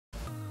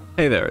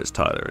Hey there, it's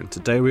Tyler, and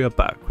today we are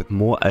back with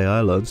more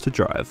AI Learns to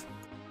Drive.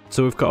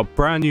 So we've got a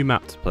brand new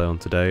map to play on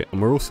today,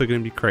 and we're also going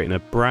to be creating a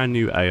brand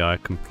new AI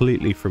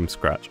completely from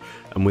scratch,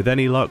 and with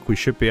any luck we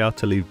should be able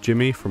to leave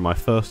Jimmy from my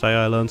first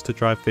AI Learns to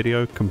Drive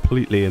video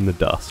completely in the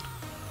dust.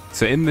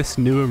 So in this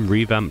new and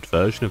revamped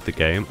version of the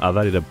game, I've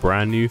added a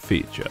brand new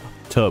feature,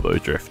 turbo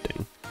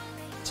drifting.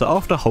 So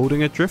after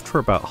holding a drift for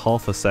about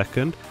half a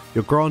second,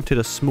 you're granted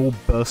a small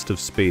burst of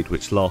speed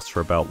which lasts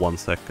for about 1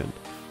 second.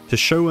 To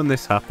show when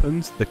this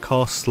happens, the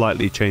car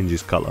slightly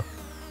changes colour.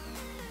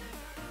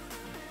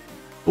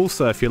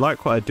 Also, if you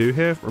like what I do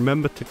here,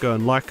 remember to go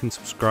and like and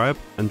subscribe,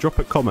 and drop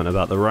a comment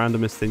about the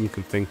randomest thing you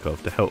can think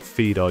of to help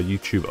feed our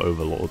YouTube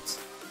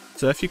overlords.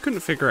 So if you couldn't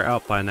figure it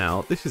out by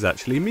now, this is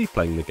actually me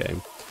playing the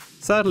game.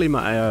 Sadly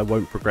my AI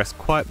won't progress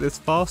quite this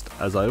fast,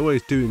 as I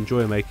always do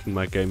enjoy making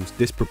my games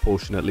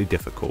disproportionately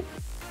difficult.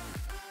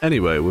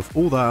 Anyway, with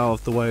all that out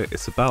of the way,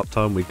 it's about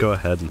time we go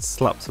ahead and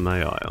slap some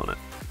AI on it.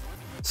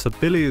 So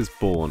Billy is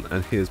born,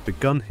 and he has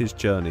begun his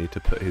journey to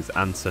put his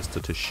ancestor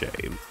to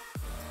shame.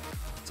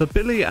 So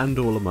Billy and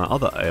all of my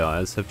other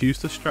AIs have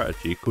used a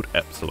strategy called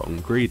Epsilon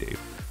Greedy.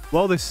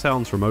 While this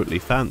sounds remotely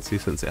fancy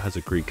since it has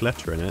a Greek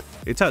letter in it,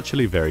 it's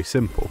actually very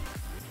simple.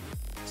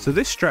 So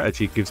this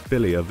strategy gives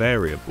Billy a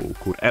variable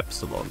called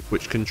Epsilon,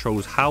 which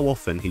controls how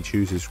often he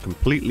chooses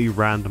completely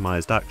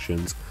randomized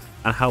actions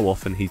and how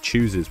often he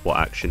chooses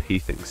what action he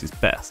thinks is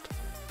best.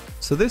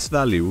 So this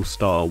value will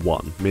start at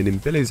 1, meaning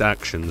Billy's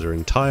actions are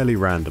entirely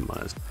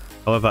randomized.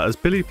 However, as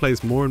Billy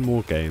plays more and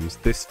more games,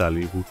 this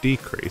value will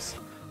decrease.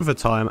 Over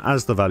time,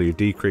 as the value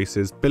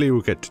decreases, Billy will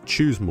get to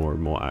choose more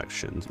and more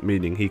actions,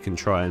 meaning he can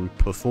try and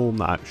perform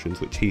the actions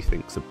which he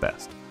thinks are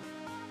best.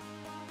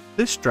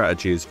 This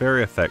strategy is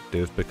very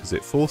effective because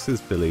it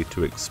forces Billy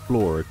to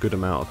explore a good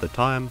amount of the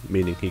time,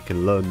 meaning he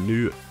can learn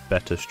new,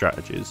 better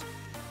strategies.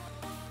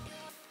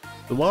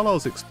 So while I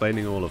was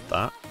explaining all of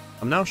that,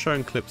 I'm now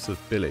showing clips of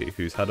Billy,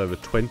 who's had over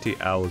 20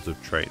 hours of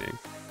training,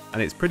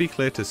 and it's pretty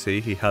clear to see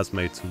he has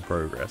made some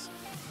progress.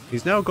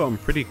 He's now gotten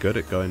pretty good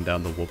at going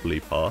down the wobbly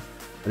path,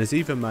 and has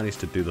even managed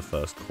to do the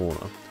first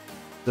corner.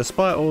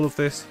 Despite all of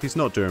this, he's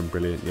not doing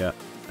brilliant yet,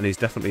 and he's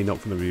definitely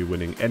not going to be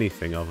winning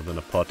anything other than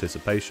a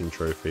participation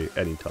trophy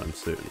anytime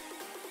soon.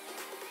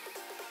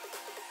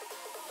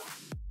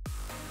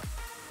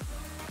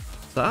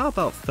 So at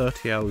about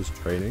 30 hours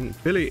training,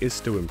 Billy is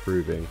still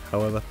improving,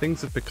 however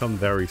things have become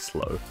very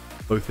slow,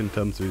 both in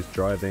terms of his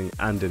driving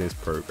and in his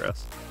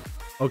progress.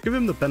 I'll give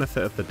him the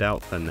benefit of the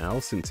doubt for now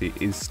since he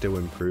is still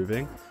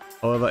improving,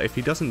 however if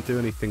he doesn't do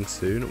anything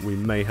soon, we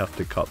may have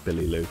to cut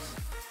Billy loose.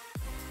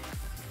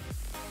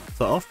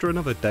 So after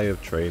another day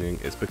of training,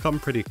 it's become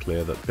pretty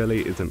clear that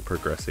Billy isn't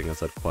progressing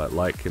as I'd quite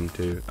like him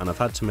to, and I've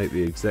had to make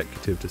the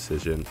executive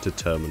decision to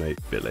terminate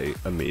Billy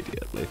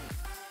immediately.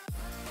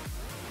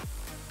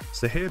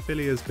 So here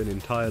Billy has been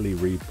entirely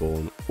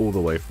reborn all the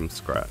way from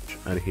scratch,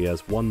 and he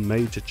has one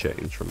major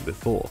change from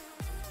before.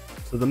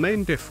 So the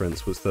main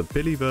difference was that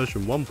Billy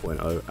version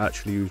 1.0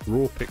 actually used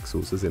raw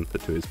pixels as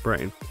input to his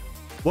brain.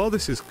 While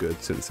this is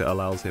good since it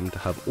allows him to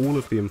have all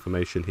of the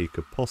information he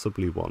could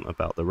possibly want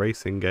about the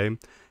racing game,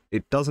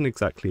 it doesn't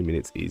exactly mean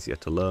it's easier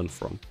to learn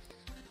from.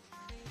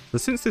 So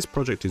since this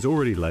project is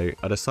already late,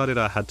 I decided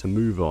I had to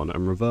move on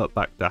and revert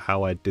back to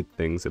how I did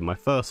things in my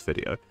first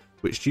video,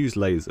 which used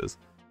lasers.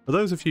 For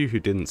those of you who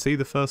didn't see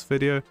the first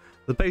video,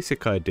 the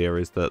basic idea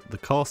is that the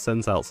car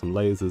sends out some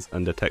lasers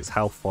and detects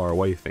how far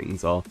away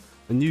things are,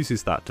 and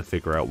uses that to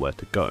figure out where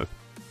to go.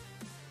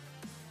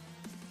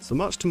 So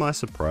much to my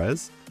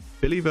surprise,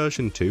 Billy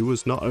version 2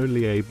 was not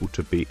only able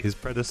to beat his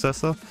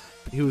predecessor,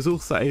 but he was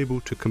also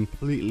able to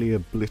completely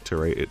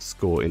obliterate its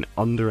score in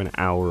under an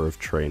hour of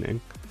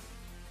training.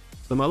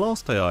 So my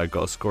last AI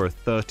got a score of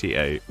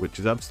 38, which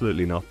is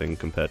absolutely nothing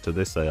compared to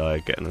this AI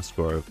getting a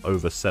score of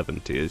over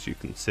 70, as you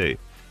can see.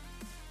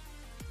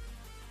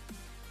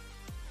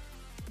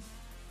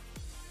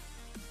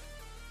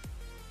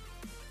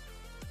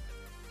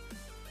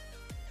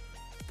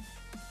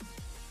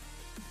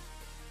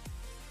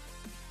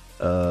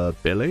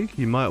 Billy,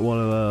 you might want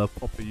to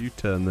pop a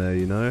U-turn there,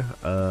 you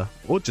know,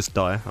 or just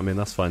die, I mean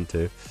that's fine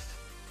too.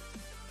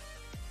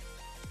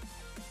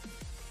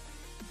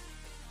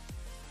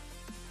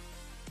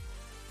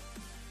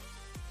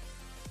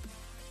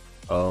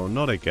 Oh,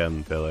 not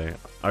again, Billy.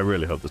 I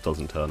really hope this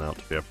doesn't turn out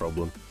to be a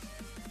problem.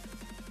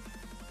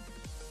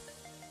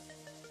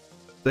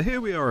 So here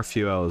we are a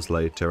few hours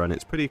later, and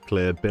it's pretty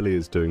clear Billy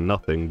is doing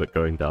nothing but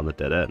going down the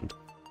dead end.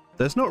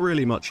 There's not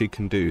really much he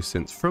can do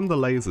since from the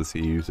lasers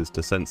he uses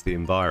to sense the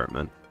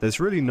environment, there's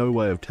really no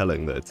way of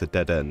telling that it's a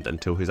dead end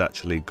until he's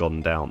actually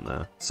gone down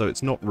there, so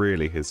it's not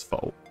really his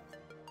fault.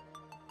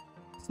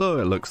 So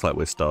it looks like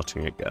we're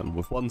starting again,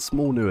 with one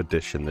small new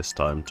addition this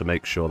time to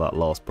make sure that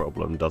last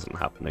problem doesn't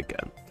happen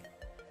again.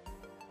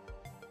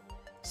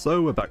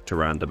 So we're back to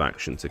random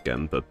actions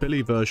again, but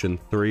Billy version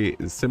 3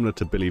 is similar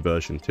to Billy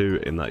version 2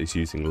 in that he's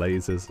using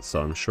lasers,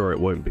 so I'm sure it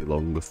won't be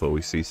long before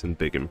we see some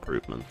big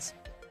improvements.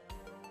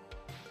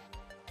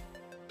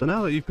 So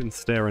now that you've been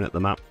staring at the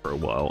map for a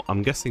while,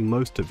 I'm guessing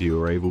most of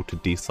you are able to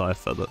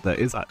decipher that there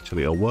is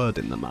actually a word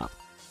in the map.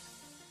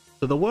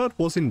 So the word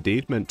was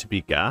indeed meant to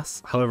be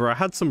gas, however I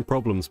had some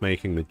problems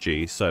making the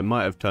G, so it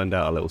might have turned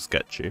out a little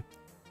sketchy.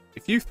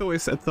 If you thought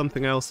it said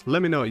something else,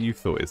 let me know what you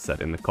thought it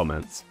said in the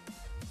comments.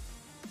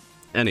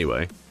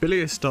 Anyway, Billy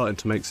is starting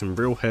to make some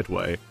real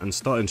headway and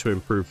starting to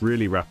improve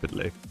really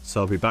rapidly,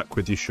 so I'll be back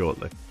with you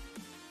shortly.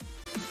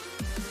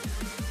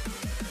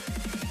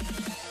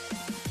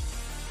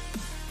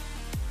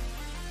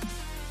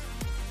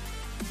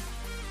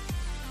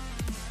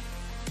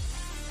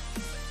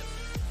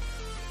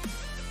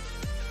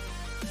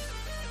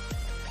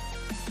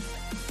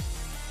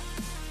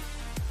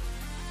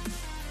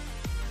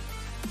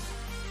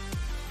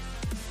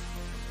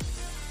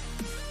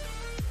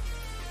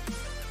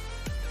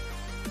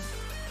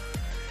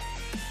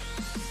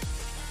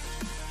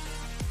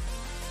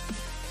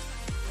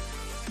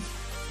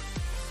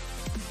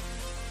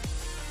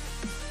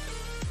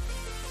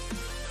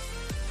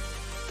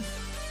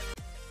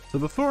 So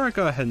before I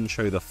go ahead and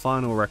show the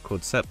final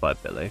record set by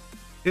Billy,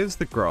 here's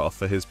the graph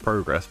for his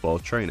progress while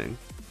training.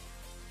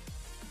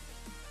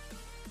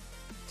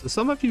 So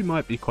some of you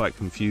might be quite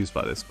confused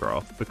by this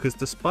graph, because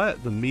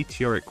despite the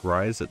meteoric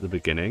rise at the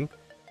beginning,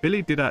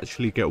 Billy did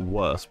actually get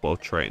worse while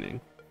training.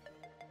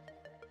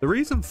 The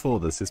reason for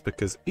this is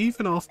because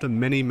even after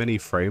many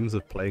frames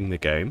of playing the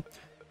game,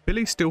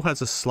 Billy still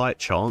has a slight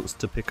chance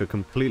to pick a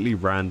completely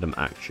random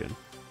action,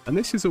 and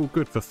this is all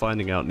good for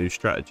finding out new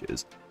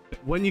strategies.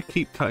 But when you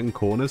keep cutting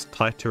corners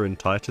tighter and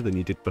tighter than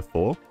you did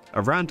before,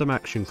 a random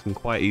action can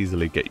quite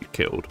easily get you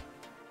killed.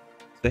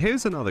 So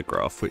here's another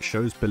graph which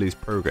shows Billy's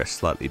progress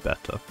slightly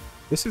better.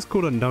 This is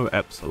called a no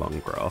epsilon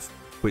graph,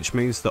 which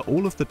means that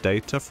all of the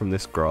data from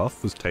this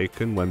graph was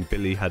taken when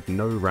Billy had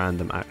no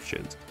random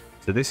actions.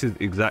 So this is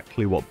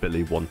exactly what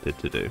Billy wanted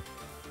to do.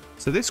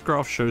 So this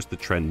graph shows the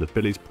trend of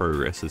Billy's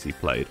progress as he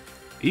played.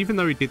 Even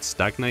though he did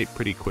stagnate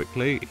pretty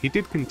quickly, he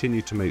did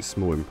continue to make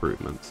small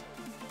improvements.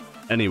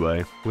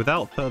 Anyway,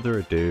 without further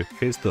ado,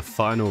 here's the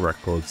final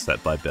record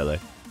set by Billy.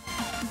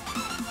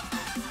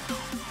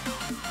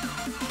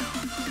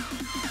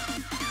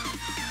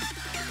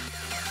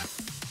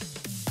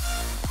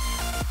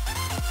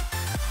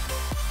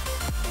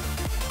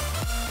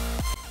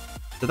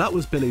 So that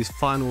was Billy's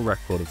final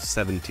record of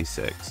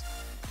 76.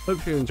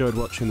 Hope you enjoyed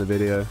watching the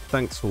video,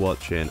 thanks for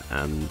watching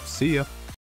and see ya!